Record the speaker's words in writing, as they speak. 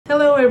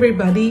Hello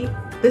everybody,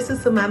 this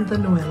is Samantha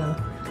Noella.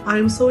 I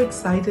am so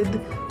excited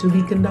to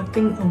be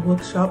conducting a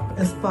workshop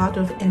as part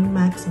of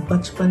NMAC's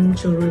Bachpan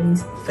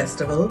Children's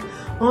Festival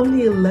on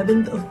the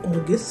 11th of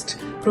August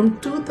from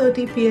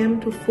 2:30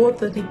 p.m. to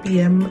 4:30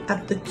 p.m.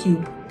 at the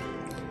Cube.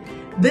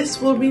 This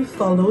will be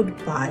followed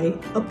by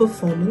a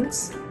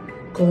performance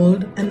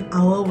called An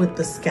Hour with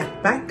the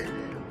Scat Pack,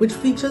 which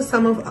features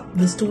some of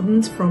the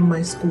students from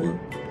my school.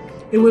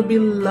 It would be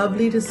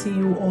lovely to see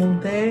you all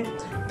there.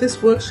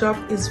 This workshop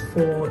is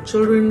for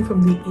children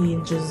from the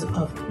ages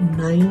of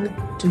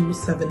 9 to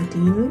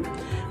 17.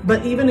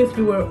 But even if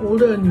you are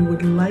older and you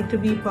would like to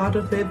be part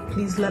of it,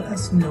 please let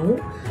us know.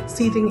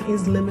 Seating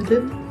is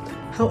limited.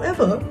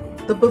 However,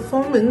 the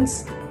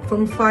performance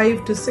from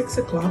 5 to 6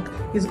 o'clock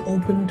is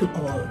open to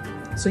all.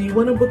 So you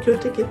want to book your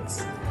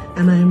tickets,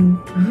 and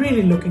I'm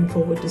really looking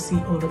forward to see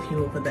all of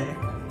you over there.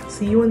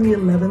 See you on the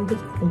 11th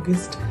of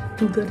August,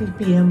 2:30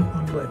 p.m.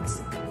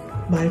 onwards.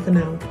 Bye for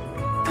now.